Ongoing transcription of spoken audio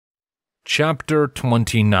Chapter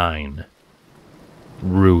 29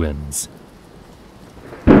 Ruins.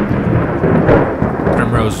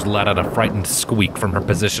 Primrose let out a frightened squeak from her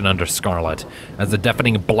position under Scarlet as a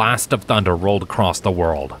deafening blast of thunder rolled across the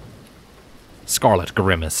world. Scarlet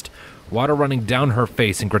grimaced, water running down her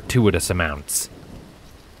face in gratuitous amounts.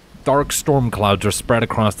 Dark storm clouds were spread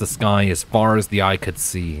across the sky as far as the eye could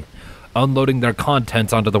see, unloading their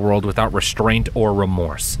contents onto the world without restraint or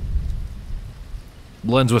remorse.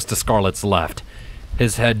 Lens was to Scarlet's left,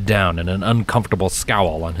 his head down and an uncomfortable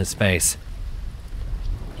scowl on his face.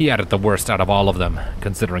 He had it the worst out of all of them,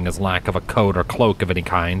 considering his lack of a coat or cloak of any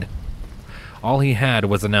kind. All he had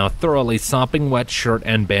was a now thoroughly sopping wet shirt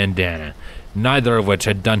and bandana, neither of which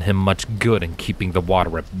had done him much good in keeping the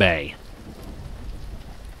water at bay.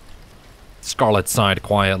 Scarlet sighed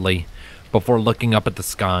quietly before looking up at the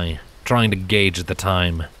sky, trying to gauge the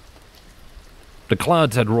time. The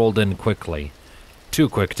clouds had rolled in quickly, too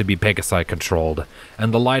quick to be Pegasi-controlled,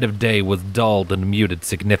 and the light of day was dulled and muted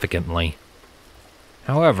significantly.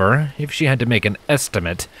 However, if she had to make an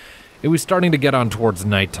estimate, it was starting to get on towards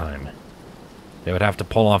nighttime. They would have to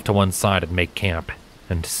pull off to one side and make camp,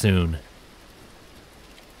 and soon.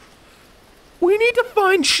 "We need to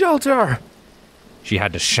find shelter!" She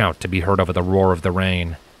had to shout to be heard over the roar of the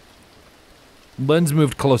rain. Lens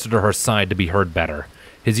moved closer to her side to be heard better,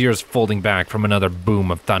 his ears folding back from another boom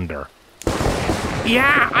of thunder.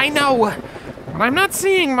 "Yeah, I know, but I'm not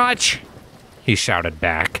seeing much," he shouted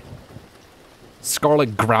back.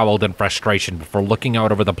 Scarlet growled in frustration before looking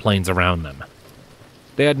out over the plains around them.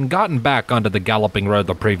 They hadn't gotten back onto the galloping road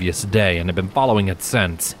the previous day and had been following it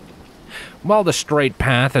since. While the straight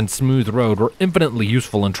path and smooth road were infinitely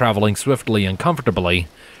useful in traveling swiftly and comfortably,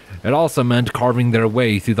 it also meant carving their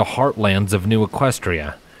way through the heartlands of New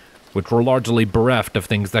Equestria, which were largely bereft of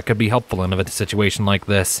things that could be helpful in a situation like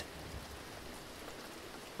this.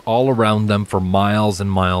 All around them for miles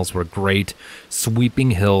and miles were great, sweeping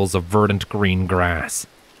hills of verdant green grass.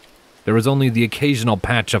 There was only the occasional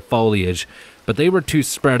patch of foliage, but they were too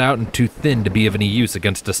spread out and too thin to be of any use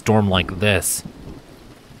against a storm like this.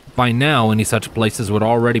 By now, any such places would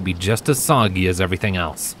already be just as soggy as everything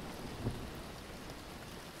else.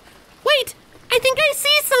 "Wait! I think I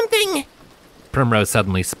see something!" Primrose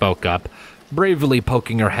suddenly spoke up, bravely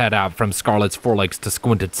poking her head out from Scarlet's forelegs to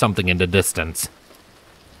squint at something in the distance.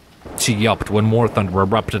 She yelped when more thunder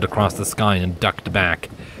erupted across the sky and ducked back,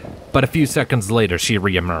 but a few seconds later she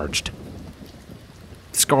re-emerged.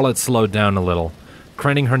 Scarlet slowed down a little,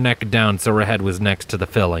 craning her neck down so her head was next to the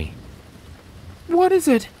filly. "What is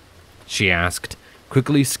it?" she asked,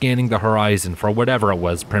 quickly scanning the horizon for whatever it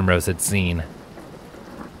was Primrose had seen.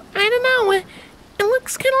 "I don't know. It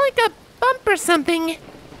looks kind of like a bump or something,"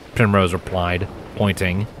 Primrose replied,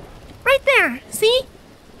 pointing. "Right there, see?"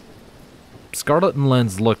 Scarlet and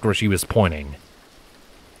Lens looked where she was pointing.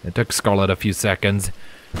 It took Scarlet a few seconds,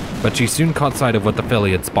 but she soon caught sight of what the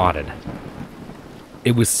filly had spotted.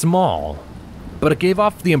 It was small, but it gave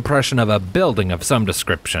off the impression of a building of some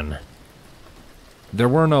description. There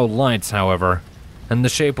were no lights, however, and the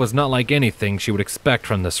shape was not like anything she would expect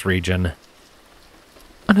from this region.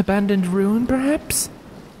 An abandoned ruin, perhaps?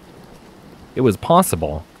 It was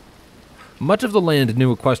possible. Much of the land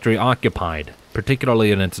New Equestria occupied,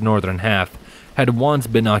 particularly in its northern half, had once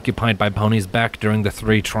been occupied by ponies back during the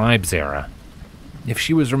Three Tribes era. If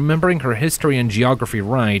she was remembering her history and geography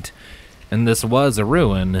right, and this was a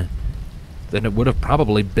ruin, then it would have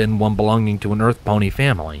probably been one belonging to an Earth pony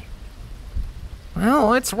family.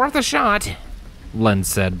 "Well, it's worth a shot," Len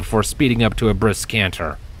said before speeding up to a brisk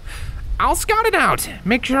canter. "I'll scout it out,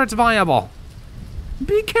 make sure it's viable."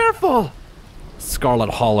 "Be careful,"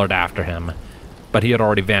 Scarlet hollered after him, but he had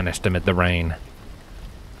already vanished amid the rain.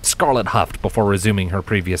 Scarlet huffed before resuming her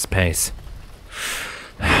previous pace.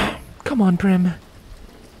 "Come on, Prim."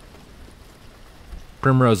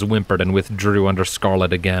 Primrose whimpered and withdrew under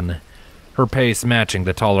Scarlet again, her pace matching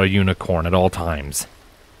the taller unicorn at all times.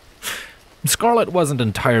 Scarlet wasn't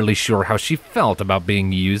entirely sure how she felt about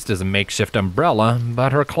being used as a makeshift umbrella,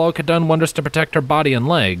 but her cloak had done wonders to protect her body and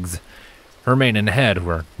legs. Her mane and head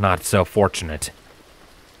were not so fortunate.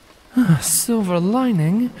 "Silver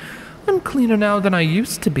lining. I'm cleaner now than I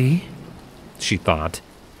used to be," she thought.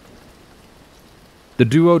 The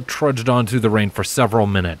duo trudged on through the rain for several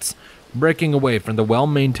minutes, breaking away from the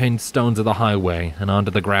well-maintained stones of the highway and onto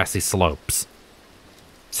the grassy slopes.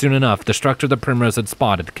 Soon enough, the structure the Primrose had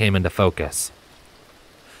spotted came into focus.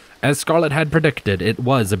 As Scarlet had predicted, it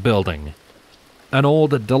was a building. An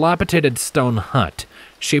old, dilapidated stone hut,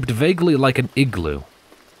 shaped vaguely like an igloo.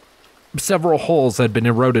 Several holes had been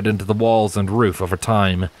eroded into the walls and roof over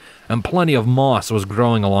time, and plenty of moss was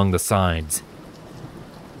growing along the sides.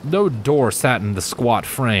 No door sat in the squat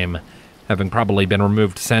frame, having probably been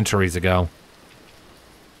removed centuries ago.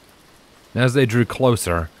 As they drew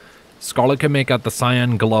closer, Scarlet could make out the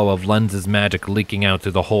cyan glow of Lenz's magic leaking out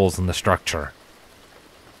through the holes in the structure.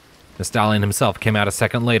 The stallion himself came out a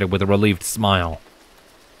second later with a relieved smile.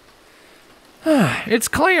 It's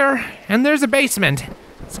clear, and there's a basement.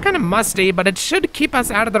 It's kind of musty, but it should keep us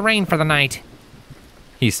out of the rain for the night,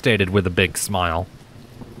 he stated with a big smile.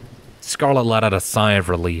 Scarlet let out a sigh of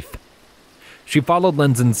relief. She followed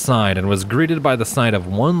Lenz inside and was greeted by the sight of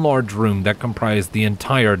one large room that comprised the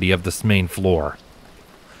entirety of this main floor.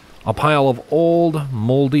 A pile of old,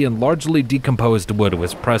 moldy, and largely decomposed wood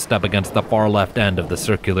was pressed up against the far left end of the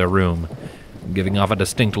circular room, giving off a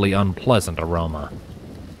distinctly unpleasant aroma.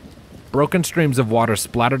 Broken streams of water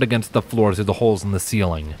splattered against the floor through the holes in the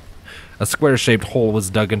ceiling. A square-shaped hole was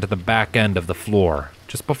dug into the back end of the floor,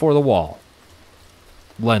 just before the wall.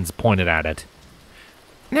 Lenz pointed at it.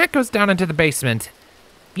 That goes down into the basement.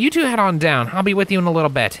 You two head on down. I'll be with you in a little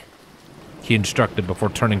bit, he instructed before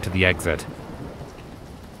turning to the exit.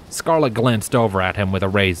 Scarlet glanced over at him with a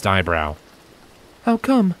raised eyebrow. How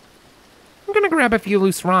come? I'm gonna grab a few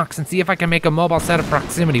loose rocks and see if I can make a mobile set of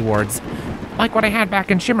proximity wards, like what I had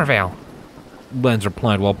back in Shimmervale, Lenz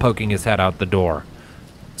replied while poking his head out the door.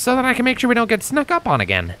 So that I can make sure we don't get snuck up on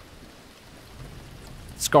again.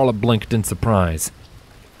 Scarlet blinked in surprise.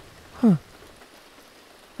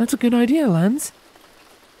 That's a good idea, Lenz,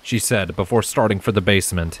 she said before starting for the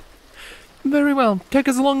basement. Very well, take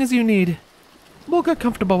as long as you need. We'll get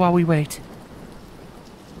comfortable while we wait.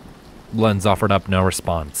 Lenz offered up no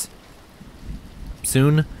response.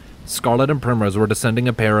 Soon, Scarlet and Primrose were descending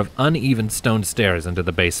a pair of uneven stone stairs into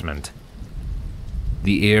the basement.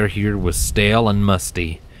 The air here was stale and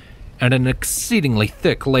musty, and an exceedingly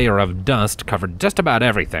thick layer of dust covered just about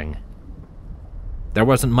everything. There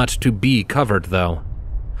wasn't much to be covered, though.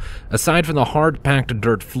 Aside from the hard-packed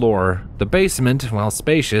dirt floor, the basement, while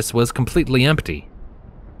spacious, was completely empty.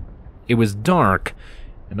 It was dark,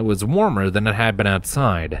 and it was warmer than it had been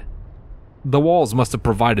outside. The walls must have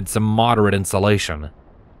provided some moderate insulation.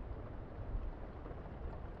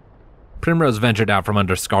 Primrose ventured out from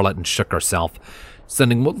under Scarlet and shook herself,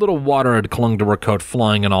 sending what little water had clung to her coat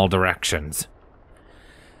flying in all directions.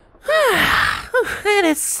 That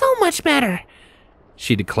is so much better,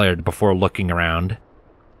 she declared before looking around.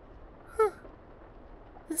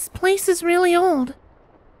 This place is really old.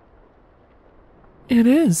 It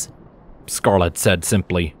is, Scarlet said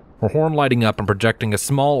simply, her horn lighting up and projecting a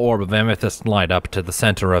small orb of amethyst light up to the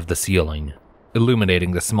center of the ceiling,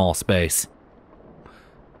 illuminating the small space.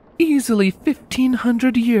 Easily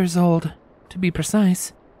 1,500 years old, to be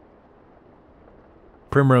precise.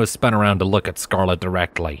 Primrose spun around to look at Scarlet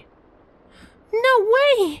directly. No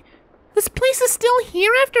way! This place is still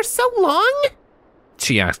here after so long?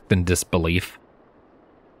 She asked in disbelief.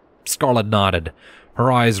 Scarlet nodded,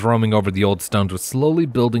 her eyes roaming over the old stones with slowly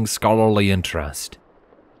building scholarly interest.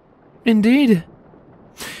 Indeed.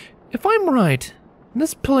 If I'm right,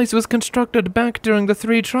 this place was constructed back during the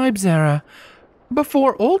Three Tribes era,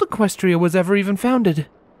 before Old Equestria was ever even founded.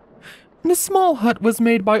 This small hut was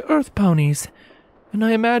made by earth ponies, and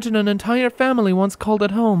I imagine an entire family once called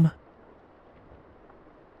it home.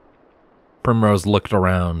 Primrose looked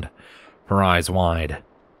around, her eyes wide.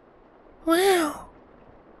 Wow.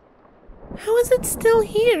 How is it still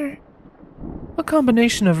here? A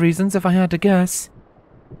combination of reasons, if I had to guess,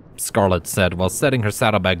 Scarlet said while setting her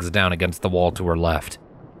saddlebags down against the wall to her left.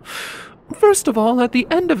 First of all, at the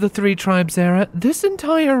end of the Three Tribes era, this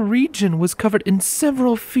entire region was covered in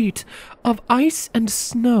several feet of ice and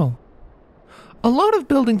snow. A lot of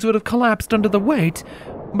buildings would have collapsed under the weight,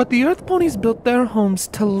 but the Earth Ponies built their homes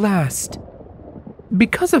to last.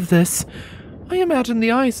 Because of this, I imagine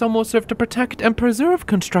the ice almost served to protect and preserve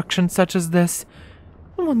construction such as this.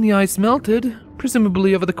 When the ice melted,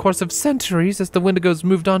 presumably over the course of centuries as the Wendigos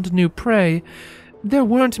moved on to new prey, there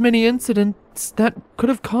weren't many incidents that could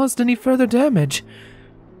have caused any further damage.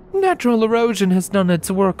 Natural erosion has done its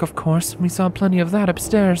work, of course. We saw plenty of that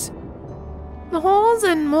upstairs. The holes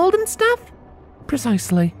and mold and stuff?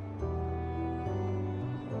 Precisely.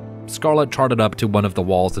 Scarlet trotted up to one of the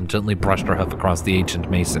walls and gently brushed her hoof across the ancient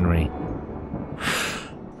masonry.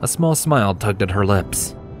 A small smile tugged at her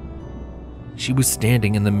lips. She was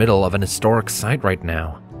standing in the middle of an historic site right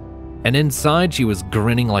now, and inside she was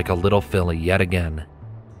grinning like a little filly yet again.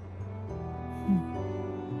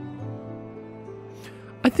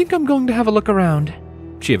 I think I'm going to have a look around,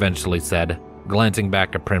 she eventually said, glancing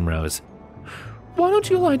back at Primrose. Why don't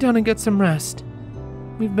you lie down and get some rest?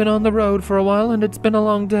 We've been on the road for a while and it's been a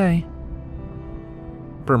long day.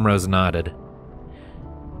 Primrose nodded.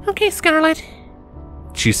 Okay, Scarlet.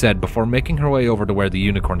 she said before making her way over to where the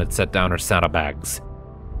unicorn had set down her saddlebags.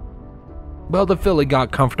 While the filly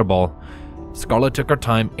got comfortable, Scarlet took her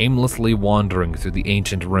time aimlessly wandering through the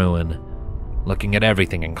ancient ruin, looking at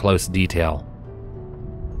everything in close detail.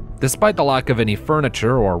 Despite the lack of any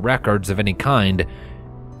furniture or records of any kind,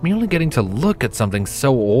 merely getting to look at something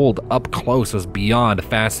so old up close was beyond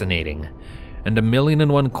fascinating, and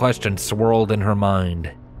 1,000,001 questions swirled in her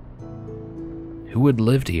mind. Who had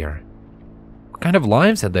lived here? What kind of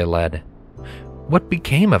lives had they led? What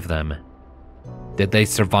became of them? Did they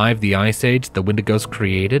survive the Ice Age the Wendigos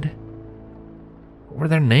created? What were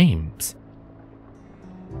their names?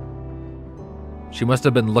 She must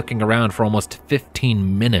have been looking around for almost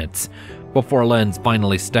 15 minutes before Lenz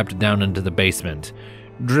finally stepped down into the basement,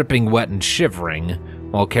 dripping wet and shivering,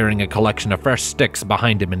 while carrying a collection of fresh sticks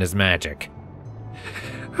behind him in his magic.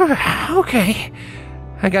 Okay,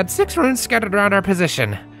 I got 6 runes scattered around our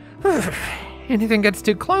position. Anything gets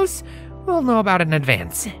too close, we'll know about it in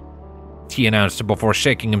advance, he announced before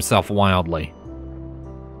shaking himself wildly.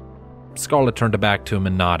 Scarlet turned back to him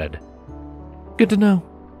and nodded. Good to know.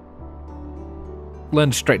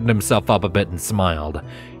 Len straightened himself up a bit and smiled,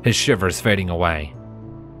 his shivers fading away.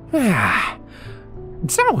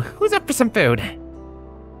 So, who's up for some food?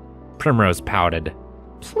 Primrose pouted.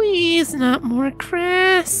 Please, not more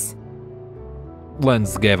Chris.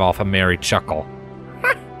 Lenz gave off a merry chuckle.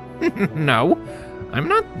 No, I'm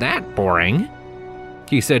not that boring,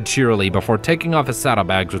 he said cheerily before taking off his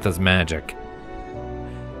saddlebags with his magic.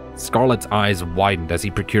 Scarlet's eyes widened as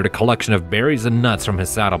he procured a collection of berries and nuts from his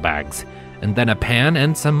saddlebags, and then a pan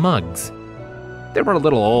and some mugs. They were a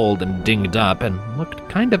little old and dinged up and looked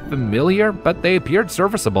kind of familiar, but they appeared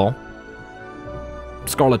serviceable.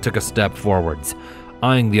 Scarlet took a step forwards,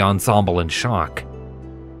 eyeing the ensemble in shock.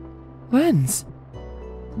 Lenz,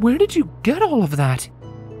 where did you get all of that?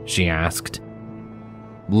 She asked.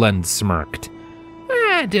 Lenz smirked.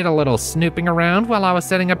 I did a little snooping around while I was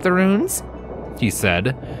setting up the runes, he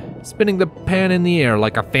said, spinning the pan in the air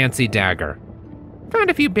like a fancy dagger. Found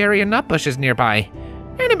a few berry and nut bushes nearby,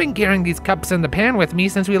 and I've been carrying these cups in the pan with me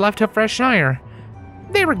since we left Fresh Shire.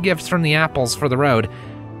 They were gifts from the apples for the road.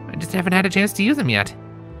 I just haven't had a chance to use them yet.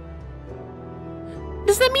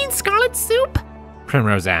 Does that mean Scarlet soup?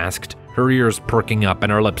 Primrose asked, her ears perking up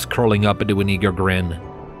and her lips curling up into an eager grin.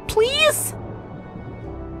 Please?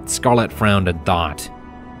 Scarlet frowned and thought.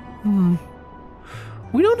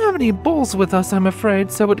 We don't have any bowls with us, I'm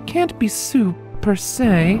afraid, so it can't be soup, per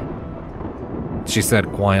se, she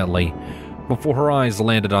said quietly, before her eyes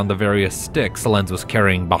landed on the various sticks Lenz was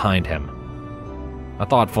carrying behind him. A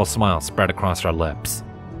thoughtful smile spread across her lips.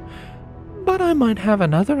 But I might have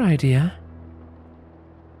another idea.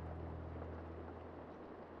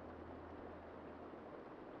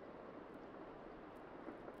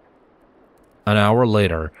 An hour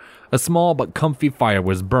later, a small but comfy fire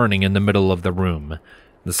was burning in the middle of the room,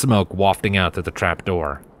 the smoke wafting out through the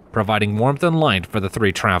trapdoor, providing warmth and light for the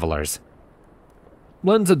 3 travelers.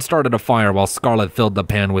 Lenz had started a fire while Scarlet filled the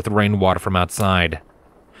pan with rainwater from outside.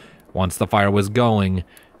 Once the fire was going,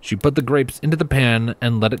 she put the grapes into the pan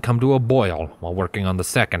and let it come to a boil while working on the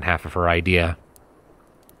second half of her idea.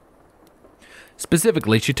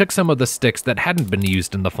 Specifically, she took some of the sticks that hadn't been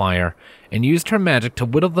used in the fire and used her magic to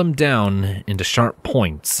whittle them down into sharp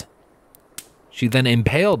points. She then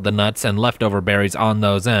impaled the nuts and leftover berries on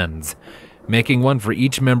those ends, making one for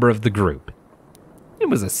each member of the group. It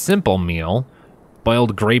was a simple meal,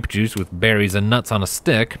 boiled grape juice with berries and nuts on a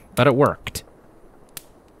stick, but it worked.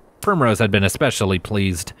 Primrose had been especially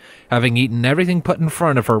pleased, having eaten everything put in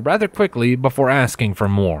front of her rather quickly before asking for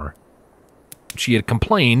more. She had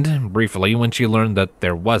complained, briefly, when she learned that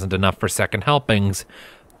there wasn't enough for second helpings,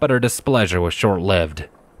 but her displeasure was short-lived.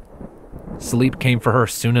 Sleep came for her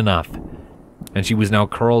soon enough, and she was now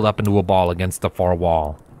curled up into a ball against the far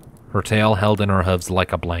wall, her tail held in her hooves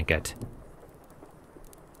like a blanket.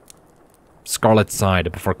 Scarlet sighed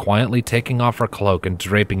before quietly taking off her cloak and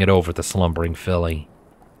draping it over the slumbering filly.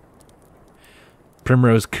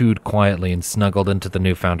 Primrose cooed quietly and snuggled into the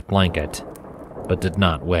newfound blanket, but did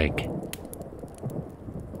not wake.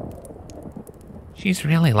 She's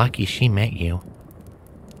really lucky she met you,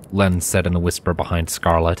 Len said in a whisper behind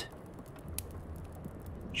Scarlet.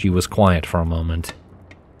 She was quiet for a moment.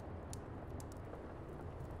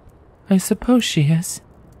 I suppose she is,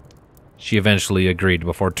 she eventually agreed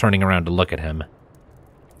before turning around to look at him.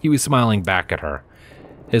 He was smiling back at her,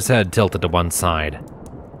 his head tilted to one side.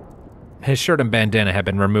 His shirt and bandana had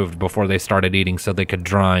been removed before they started eating so they could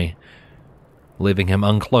dry, leaving him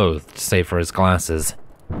unclothed save for his glasses.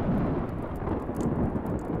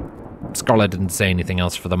 Scarlet didn't say anything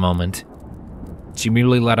else for the moment. She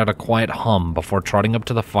merely let out a quiet hum before trotting up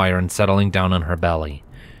to the fire and settling down on her belly,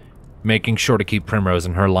 making sure to keep Primrose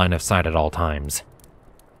in her line of sight at all times.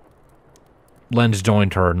 Lens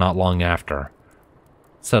joined her not long after,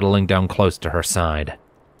 settling down close to her side.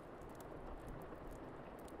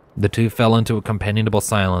 The two fell into a companionable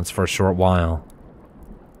silence for a short while.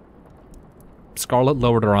 Scarlet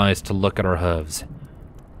lowered her eyes to look at her hooves,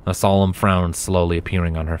 a solemn frown slowly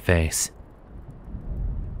appearing on her face.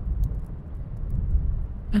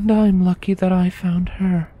 And I'm lucky that I found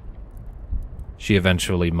her, she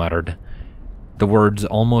eventually muttered, the words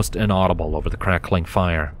almost inaudible over the crackling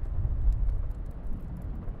fire.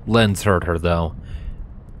 Lens heard her, though,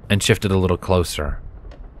 and shifted a little closer.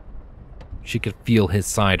 She could feel his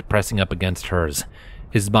side pressing up against hers,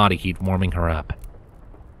 his body heat warming her up.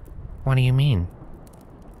 "What do you mean?"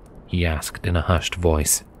 he asked in a hushed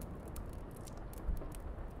voice.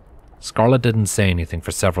 Scarlet didn't say anything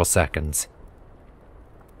for several seconds.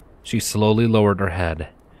 She slowly lowered her head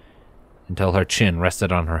until her chin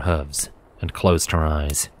rested on her hooves and closed her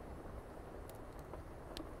eyes.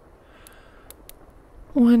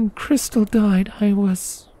 When Crystal died, I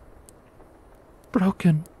was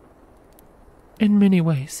broken in many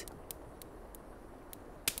ways.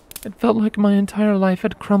 It felt like my entire life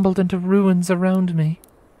had crumbled into ruins around me.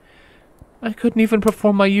 I couldn't even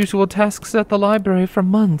perform my usual tasks at the library for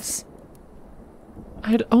months. I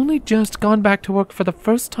had only just gone back to work for the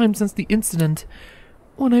first time since the incident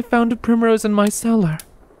when I found Primrose in my cellar.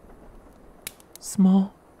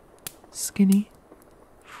 Small, skinny,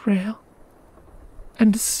 frail,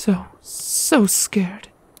 and so scared,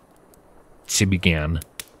 she began,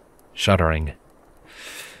 shuddering.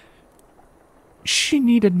 She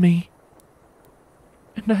needed me,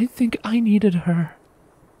 and I think I needed her.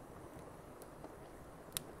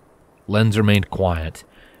 Lens remained quiet,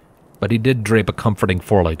 but he did drape a comforting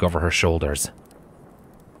foreleg over her shoulders.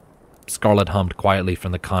 Scarlet hummed quietly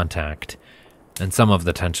from the contact, and some of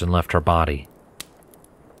the tension left her body.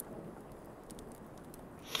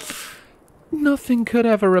 Nothing could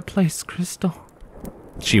ever replace Crystal,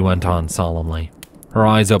 she went on solemnly, her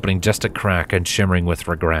eyes opening just a crack and shimmering with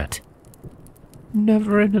regret.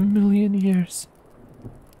 Never in a million years.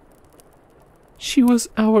 She was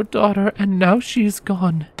our daughter, and now she's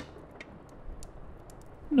gone.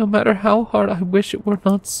 No matter how hard I wish it were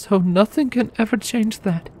not so, nothing can ever change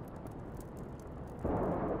that.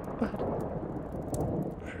 But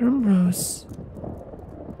Primrose...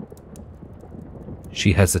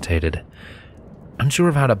 She hesitated, unsure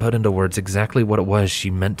of how to put into words exactly what it was she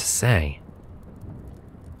meant to say.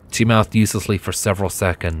 She mouthed uselessly for several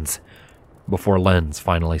seconds before Lens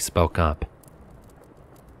finally spoke up.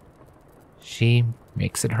 "She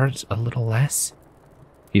makes it hurt a little less?"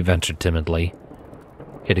 he ventured timidly,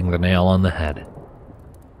 hitting the nail on the head.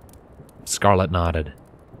 Scarlet nodded.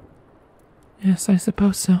 "Yes, I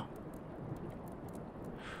suppose so.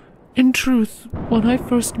 In truth, when I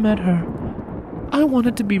first met her, I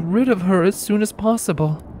wanted to be rid of her as soon as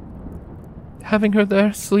possible. Having her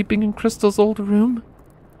there sleeping in Crystal's old room,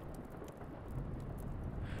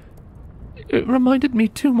 it reminded me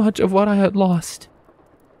too much of what I had lost,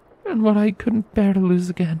 and what I couldn't bear to lose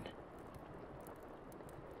again.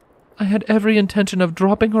 I had every intention of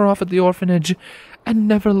dropping her off at the orphanage and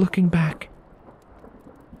never looking back.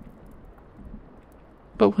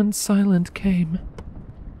 But when Silent came,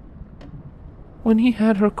 when he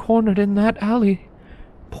had her cornered in that alley,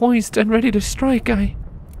 poised and ready to strike,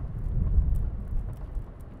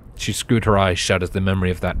 She screwed her eyes shut as the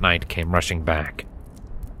memory of that night came rushing back.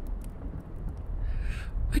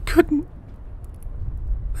 I couldn't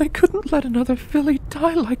let another filly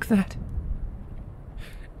die like that.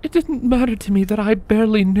 It didn't matter to me that I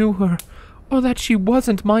barely knew her, or that she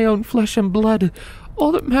wasn't my own flesh and blood.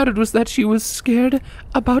 All that mattered was that she was scared,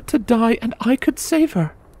 about to die, and I could save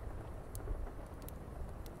her.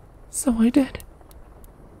 So I did.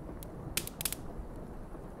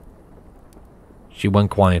 She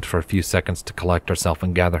went quiet for a few seconds to collect herself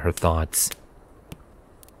and gather her thoughts.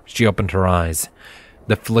 She opened her eyes,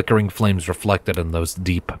 the flickering flames reflected in those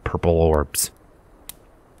deep purple orbs.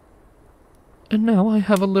 And now I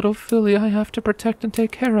have a little filly I have to protect and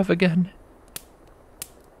take care of again.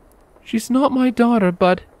 She's not my daughter,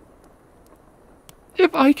 but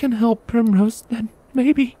if I can help Primrose, then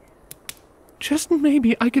maybe, just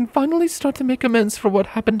maybe, I can finally start to make amends for what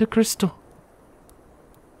happened to Crystal.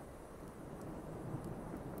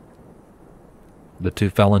 The two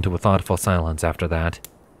fell into a thoughtful silence after that.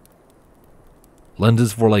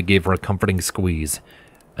 Lens's foreleg gave her a comforting squeeze,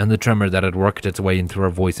 and the tremor that had worked its way in through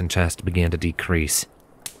her voice and chest began to decrease.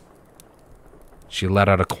 She let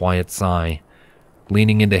out a quiet sigh,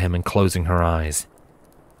 leaning into him and closing her eyes.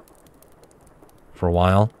 For a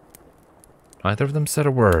while, neither of them said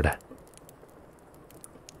a word.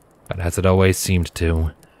 But as it always seemed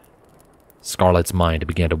to, Scarlet's mind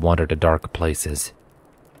began to wander to dark places.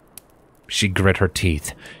 She grit her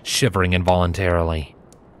teeth, shivering involuntarily.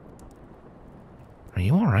 "Are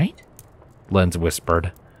you all right?" Lens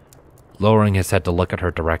whispered, lowering his head to look at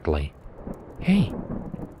her directly. "Hey,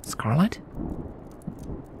 Scarlet?"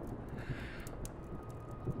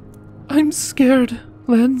 "I'm scared,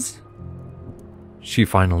 Lens," she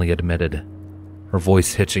finally admitted, her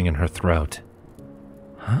voice hitching in her throat.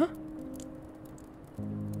 "Huh?"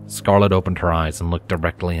 Scarlet opened her eyes and looked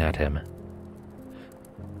directly at him.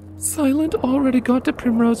 "Silent already got to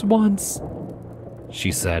Primrose once,"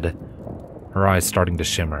 she said, her eyes starting to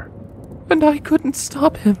shimmer. "and I couldn't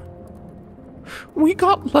stop him. We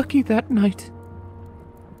got lucky that night.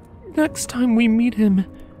 Next time we meet him,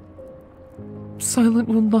 Silent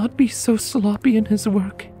will not be so sloppy in his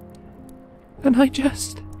work. And I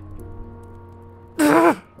just..."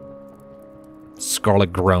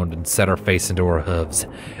 Scarlet groaned and set her face into her hooves,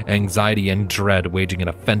 anxiety and dread waging an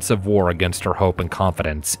offensive war against her hope and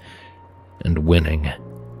confidence, and winning.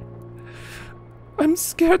 "I'm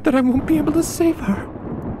scared that I won't be able to save her.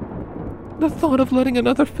 The thought of letting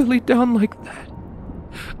another filly down like that,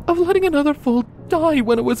 of letting another foal die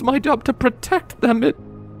when it was my job to protect them,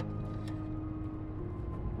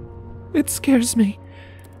 it scares me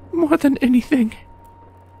more than anything."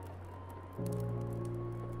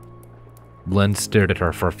 Len stared at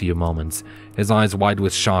her for a few moments, his eyes wide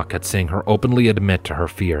with shock at seeing her openly admit to her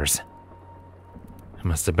fears. It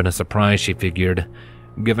must have been a surprise, she figured,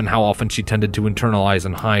 given how often she tended to internalize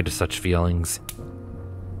and hide such feelings.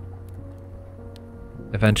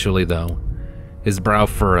 Eventually, though, his brow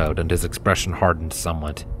furrowed and his expression hardened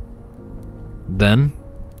somewhat. Then,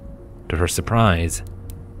 to her surprise,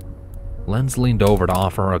 Lens leaned over to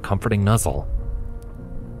offer her a comforting nuzzle.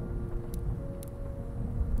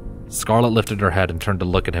 Scarlet lifted her head and turned to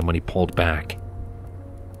look at him when he pulled back.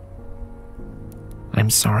 "I'm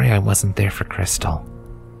sorry I wasn't there for Crystal,"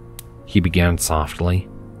 he began softly.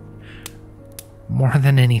 "More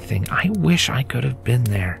than anything, I wish I could have been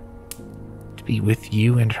there. To be with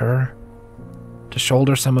you and her. To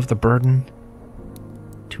shoulder some of the burden.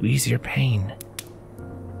 To ease your pain.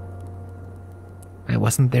 I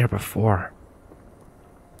wasn't there before.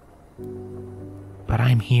 But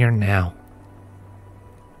I'm here now.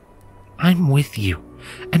 I'm with you,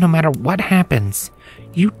 and no matter what happens,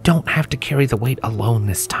 you don't have to carry the weight alone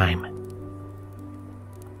this time."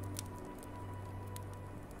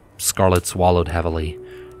 Scarlet swallowed heavily,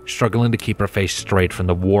 struggling to keep her face straight from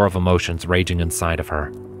the war of emotions raging inside of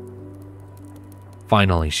her.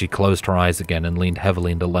 Finally, she closed her eyes again and leaned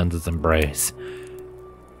heavily into Lens's embrace,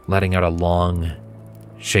 letting out a long,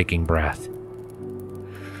 shaking breath.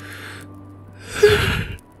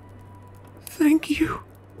 "Thank you,"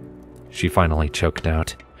 she finally choked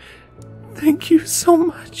out. "Thank you so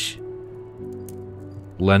much."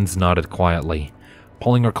 Lens nodded quietly,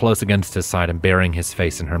 pulling her close against his side and burying his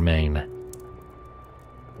face in her mane.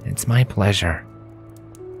 "It's my pleasure,"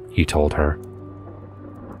 he told her.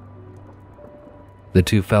 The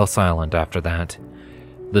two fell silent after that,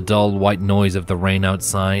 the dull white noise of the rain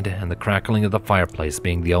outside and the crackling of the fireplace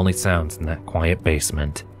being the only sounds in that quiet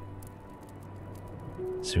basement.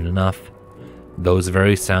 Soon enough, those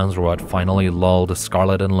very sounds were what finally lulled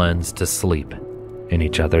Scarlet and Lens to sleep in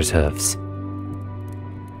each other's hooves.